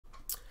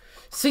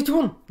C'est tout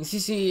le monde, ici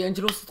c'est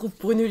Angelo, on se retrouve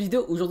pour une nouvelle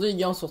vidéo. Aujourd'hui les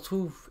gars on se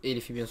retrouve, et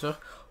les filles bien sûr,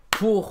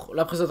 pour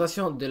la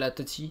présentation de la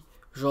Totys.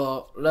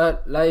 Genre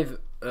là, live,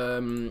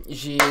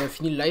 j'ai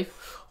fini le live,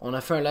 on a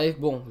fait un live,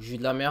 bon j'ai eu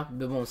de la merde,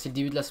 mais bon c'est le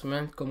début de la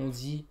semaine comme on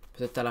dit.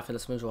 Peut-être à la fin de la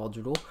semaine je vais avoir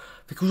du lot.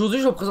 Fait qu'aujourd'hui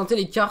je vais vous présenter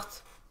les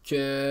cartes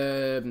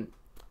que...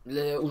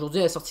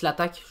 Aujourd'hui elle a sorti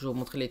l'attaque, je vais vous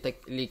montrer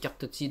les cartes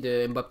Totys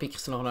de Mbappé,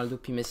 Cristiano Ronaldo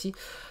puis Messi.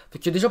 Fait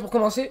que déjà pour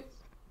commencer...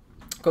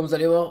 Comme vous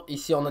allez voir,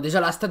 ici, on a déjà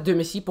la stat de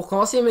Messi. Pour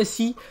commencer,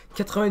 Messi,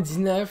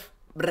 99.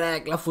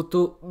 Brec, la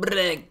photo.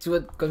 Brec, tu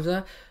vois, comme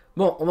ça.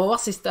 Bon, on va voir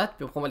ses stats,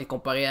 puis après on va les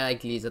comparer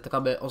avec les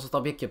attaquants. Ben, on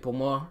s'entend bien que pour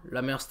moi,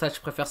 la meilleure stat que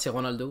je préfère, c'est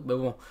Ronaldo. Ben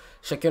bon,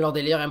 chacun leur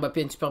délire.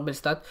 Mbappé a une super belle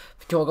stat.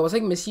 Fait qu'on va commencer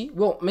avec Messi.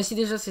 Bon, Messi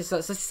déjà, c'est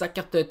ça. Ça, c'est sa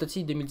carte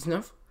Totys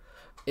 2019.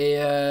 Et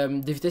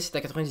de vitesse, c'est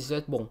à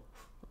 97. Bon,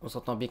 on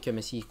s'entend bien que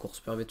Messi il court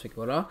super vite. Fait que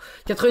voilà.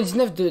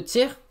 99 de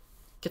tir,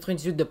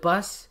 98 de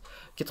passe,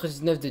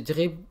 99 de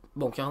dribble.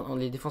 Bon, quand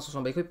les défenseurs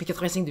sont bien, puis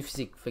 85 de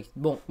physique. Fait que,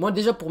 bon, moi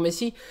déjà pour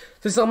Messi,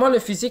 sincèrement le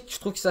physique, je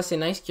trouve que ça c'est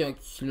nice qu'ils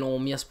l'ont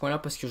mis à ce point-là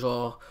parce que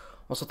genre,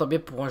 on s'entend bien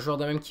pour un joueur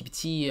de même qui est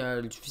petit,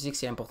 du physique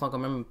c'est important quand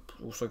même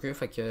au soccer,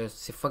 fait que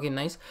c'est fucking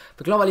nice.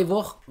 Fait que là on va aller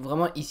voir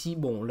vraiment ici,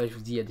 bon là je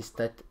vous dis il y a des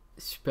stats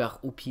super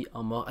OP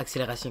en mort,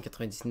 accélération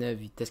 99,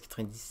 vitesse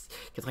 90,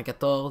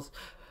 94,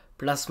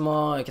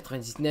 placement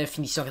 99,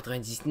 finition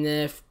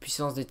 99,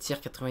 puissance de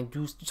tir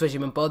 92, tu vois j'ai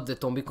même pas hâte de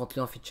tomber contre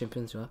lui en FIF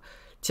Champions, tu vois.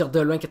 Tir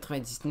de loin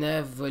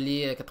 99,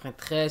 volée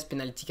 93,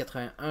 penalty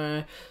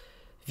 81,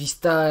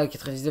 vista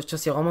 99, tu vois,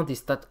 c'est vraiment des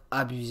stats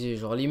abusés.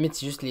 Genre, limite,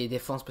 c'est juste les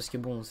défenses parce que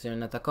bon, c'est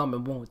un attaquant, mais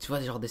bon, tu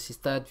vois, genre de ces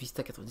stats,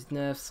 vista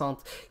 99,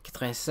 centre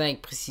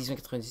 85, précision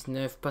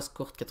 99, passe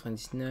courte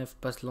 99,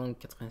 passe longue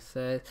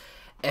 96,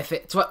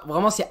 effet, tu vois,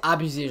 vraiment, c'est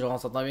abusé. Genre, on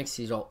s'entend bien que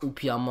c'est genre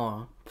OP à mort.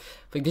 Hein.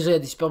 Fait que déjà, il y a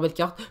des super belles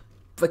cartes.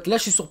 Fait que là,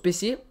 je suis sur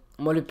PC.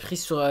 Moi, le prix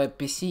sur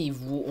PC, il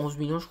vaut 11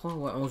 millions, je crois.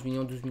 Ouais, 11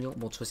 millions, 12 millions.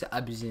 Bon, tu vois, c'est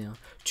abusé. Hein.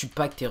 Tu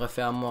packs, t'es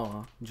refait à mort.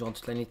 Hein. Durant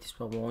toute l'année, t'es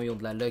super bon. Ils ont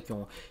de la luck,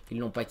 ils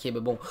l'ont packé. Mais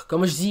bon,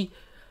 comme je dis,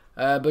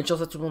 bonne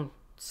chance à tout le monde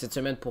cette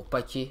semaine pour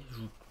packer.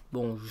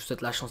 Bon, je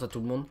souhaite la chance à tout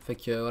le monde. Fait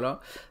que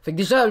voilà. Fait que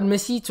déjà, le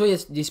Messi, tu vois, il y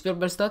a des super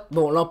belles stats.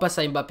 Bon, là, on passe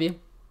à Mbappé.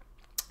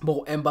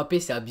 Bon, Mbappé,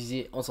 c'est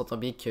abusé. On s'entend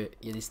bien qu'il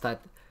y a des stats.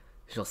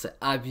 Genre c'est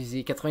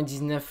abusé,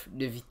 99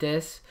 de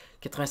vitesse,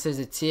 96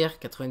 de tir,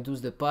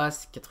 92 de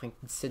passe,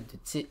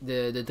 97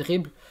 de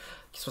dribble,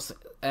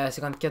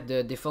 54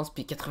 de défense,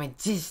 puis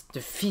 90 de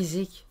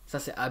physique. Ça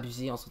c'est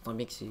abusé, on s'entend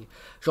bien que c'est...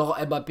 Genre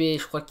Mbappé,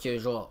 je crois que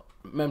genre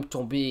même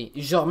tomber,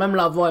 genre même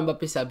l'avoir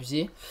Mbappé c'est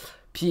abusé.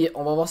 Puis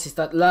on va voir ces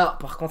stats là,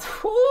 par contre,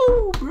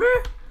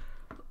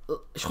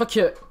 je crois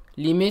que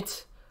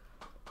limite,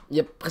 il y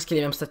a presque les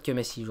mêmes stats que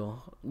Messi,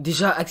 genre.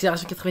 Déjà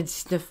accélération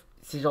 99,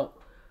 c'est genre...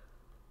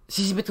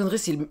 Si j'ai m'étonnerais,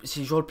 c'est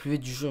le joueur le plus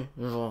vite du jeu.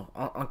 Genre,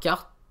 en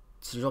carte,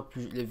 c'est le joueur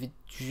le vite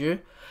du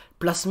jeu.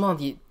 Placement,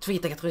 tu vois, il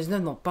est à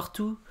 99 dans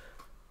partout.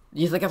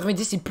 Il est à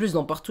 90 c'est plus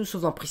dans partout,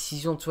 sauf dans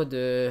précision, tu vois,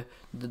 de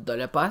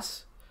la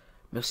passe.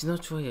 Mais sinon,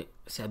 tu vois,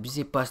 c'est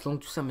abusé, passe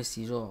longue, tout ça, mais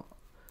c'est genre...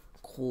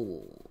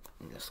 Gros...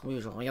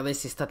 Genre, regardez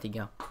ses stats, les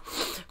gars.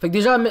 Fait que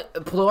déjà,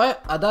 pour de vrai,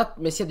 à date,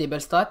 Messi a des belles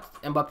stats.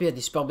 Mbappé a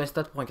des super belles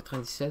stats pour un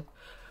 97.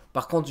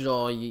 Par contre,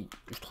 genre,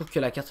 je trouve que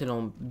la carte, ils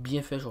l'ont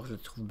bien fait. Genre, je la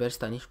trouve belle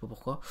cette année, je sais pas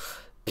pourquoi.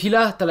 Puis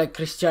là, t'as la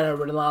Cristiano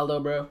Ronaldo,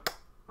 bro.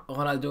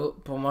 Ronaldo,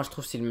 pour moi, je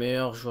trouve que c'est le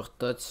meilleur joueur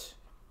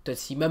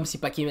Totys. Même si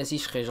pas Messi,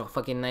 je serais genre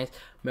fucking nice.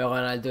 Mais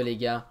Ronaldo, les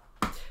gars.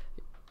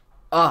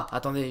 Ah,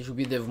 attendez, j'ai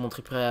oublié de vous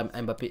montrer près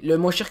à Mbappé. Le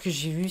moins cher que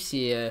j'ai vu,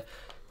 c'est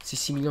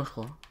 6 millions, je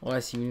crois. Ouais,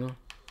 6 millions.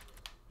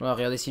 Ouais,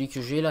 regardez, c'est lui que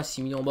j'ai là,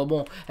 6 millions. Bah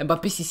bon,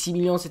 Mbappé, c'est 6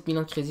 millions, 7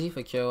 millions de crédit.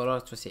 Fait que voilà,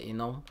 tu vois, c'est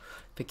énorme.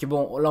 Fait que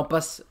bon, là, on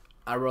passe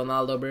à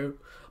Ronaldo, bro.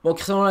 Bon,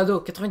 Cristiano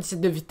Ronaldo,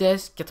 97 de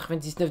vitesse,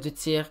 99 de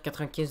tir,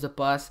 95 de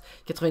passe,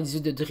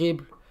 98 de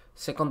dribble,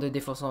 50 de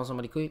défense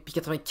ensemble les couilles, puis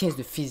 95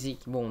 de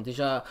physique. Bon,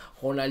 déjà,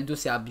 Ronaldo,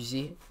 c'est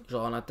abusé.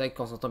 Genre, en attaque,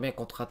 quand on s'entend bien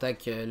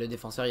contre-attaque, le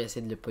défenseur, il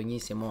essaie de le pogner,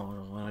 c'est mort.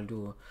 Genre,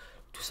 Ronaldo,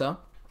 tout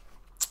ça.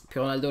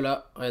 Puis Ronaldo,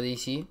 là, regardez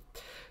ici.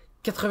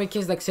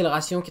 95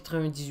 d'accélération,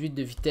 98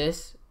 de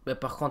vitesse. Mais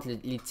par contre,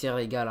 les tirs,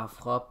 les gars, la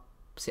frappe,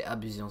 c'est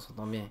abusé, on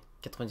s'entend bien.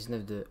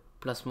 99 de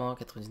placement,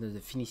 99 de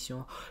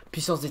finition,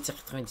 puissance de tir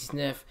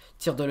 99,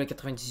 tir de l'œil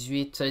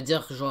 98, ça veut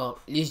dire genre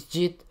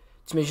legit,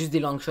 tu mets juste des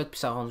long shots puis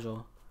ça rentre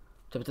genre.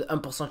 T'as peut-être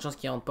 1% de chance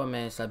qu'il rentre pas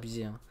mais c'est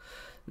abusé hein.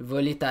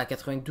 Volley t'as à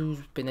 92,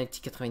 penalty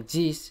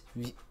 90,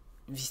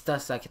 vista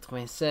c'est à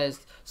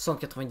 96, centre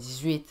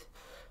 98,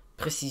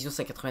 précision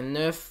c'est à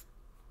 89,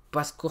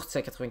 passe courte c'est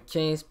à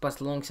 95,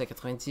 passe longue c'est à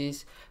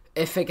 90,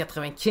 effet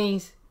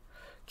 95,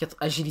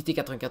 agilité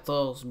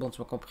 94, bon tu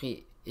m'as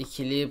compris,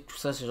 équilibre, tout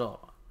ça c'est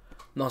genre...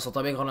 Non, on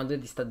s'entend bien que Ronaldo a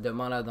des stats de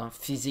malade. Hein.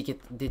 Physique et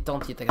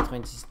détente, il est à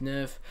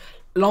 99.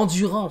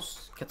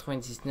 L'endurance,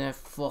 99.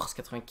 Force,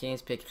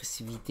 95. Puis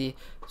agressivité,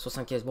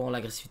 75. Bon,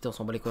 l'agressivité, on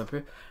s'en bat les couilles un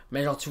peu.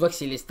 Mais genre, tu vois que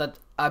c'est les stats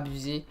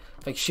abusés.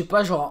 Fait que je sais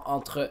pas, genre,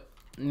 entre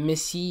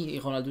Messi et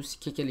Ronaldo, c'est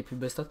qui a les plus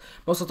belles stats.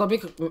 Bon, on s'entend bien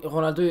que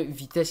Ronaldo,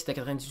 vitesse, il est à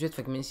 98.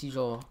 Fait que Messi,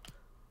 genre...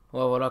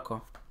 Ouais, voilà,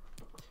 quoi.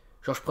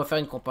 Genre, je préfère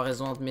une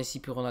comparaison entre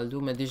Messi et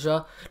Ronaldo. Mais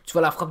déjà, tu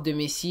vois la frappe de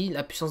Messi,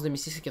 la puissance de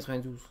Messi, c'est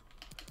 92.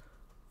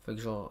 Fait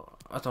que genre...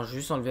 Attends, je vais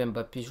juste enlever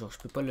Mbappé, genre je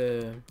peux pas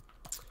le...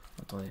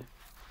 Attendez.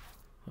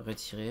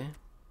 Retirer.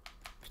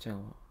 Putain.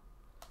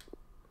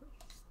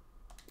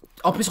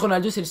 En plus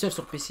Ronaldo c'est le seul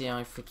sur PC, hein.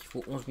 Il faut qu'il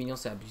faut 11 millions,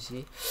 c'est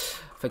abusé.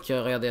 Fait que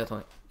regardez,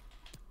 attendez.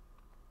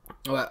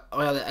 Ouais,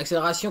 regardez,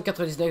 accélération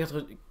 99,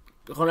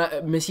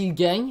 Messi il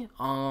gagne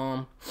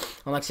en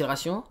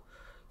accélération.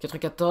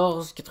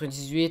 94,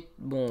 98,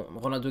 bon,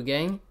 Ronaldo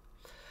gagne.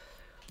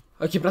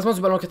 Ok, placement du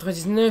ballon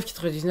 99,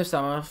 99 c'est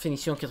la meilleure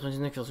finition,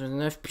 99,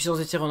 99. Puissance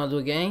de tir,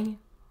 Ronaldo gagne.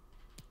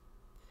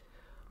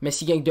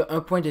 Messi gagne de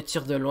 1 point de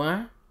tir de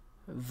loin.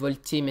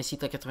 Volté, Messi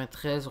est à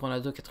 93,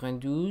 Ronaldo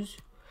 92.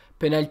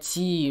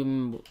 Penalty,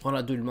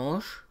 Ronaldo le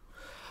manche.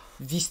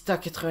 Vista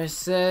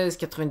 96,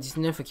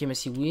 99, ok,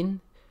 Messi win.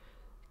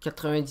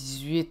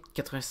 98,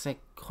 85,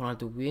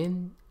 Ronaldo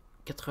win.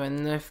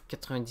 89,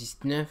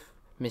 99,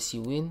 Messi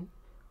win.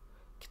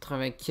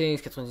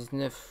 95,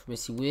 99,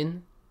 Messi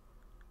win.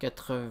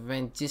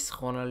 90,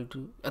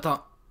 Ronaldo.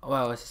 Attends,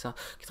 ouais, c'est ça.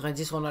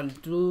 90,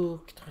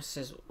 Ronaldo.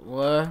 96,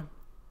 ouais.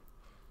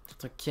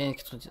 95,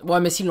 90. Ouais,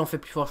 Messi, ils l'ont fait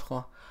plus fort, je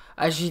crois.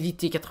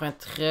 Agilité,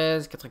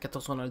 93,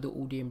 94, Ronaldo,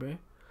 Udembre.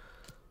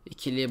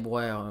 Équilibre,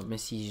 ouais,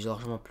 Messi,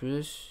 largement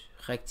plus.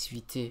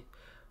 Réactivité,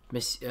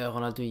 Messi,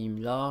 Ronaldo, il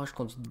est large.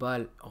 Conduite de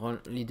balle,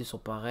 les deux sont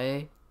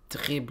pareils.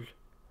 Dribble,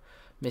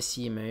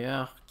 Messi est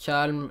meilleur.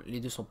 Calme,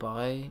 les deux sont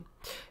pareils.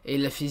 Et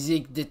la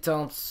physique,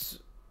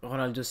 détente,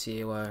 Ronaldo,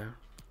 c'est, ouais.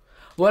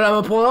 Voilà,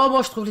 mais pour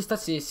moi, je trouve les stats,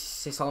 c'est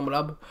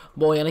semblable.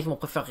 Bon, il y en a qui vont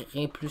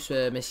préférer plus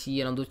Messi, il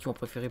y en a d'autres qui vont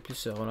préférer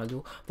plus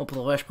Ronaldo. Bon, pour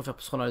le vrai, je préfère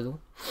plus Ronaldo.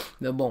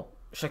 Mais bon,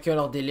 chacun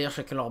leur délire,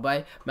 chacun leur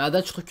bail. Mais à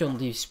date, je trouve qu'ils ont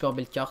des super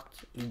belles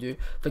cartes, les deux.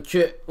 Fait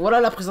que,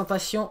 voilà la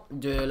présentation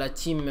de la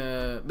team,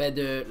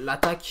 de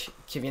l'attaque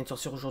qui vient de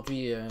sortir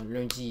aujourd'hui,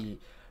 lundi,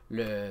 on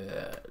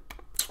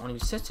est le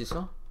 7, c'est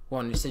ça? Ouais,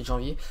 on est le 7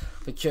 janvier.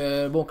 Fait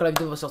que, bon, quand la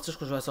vidéo va sortir, je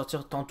crois que je vais la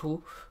sortir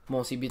tantôt.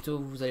 Bon, c'est bientôt,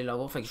 vous allez la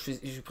voir. Fait que je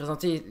vais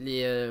présenter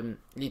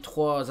les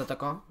 3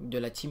 attaquants de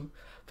la team.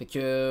 Fait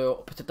que,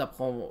 peut-être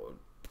après,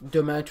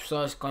 demain, tout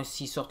ça, quand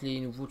ils sortent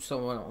les nouveaux, tout ça,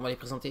 on va les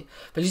présenter.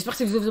 Fait que j'espère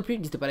que ça vous a plu.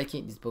 N'hésitez pas à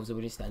liker, n'hésitez pas à vous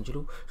abonner, c'était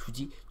Angelo. Je vous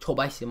dis, ciao,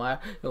 bye, c'est Maya.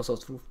 Et on se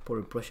retrouve pour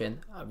une prochaine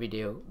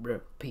vidéo.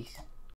 Peace.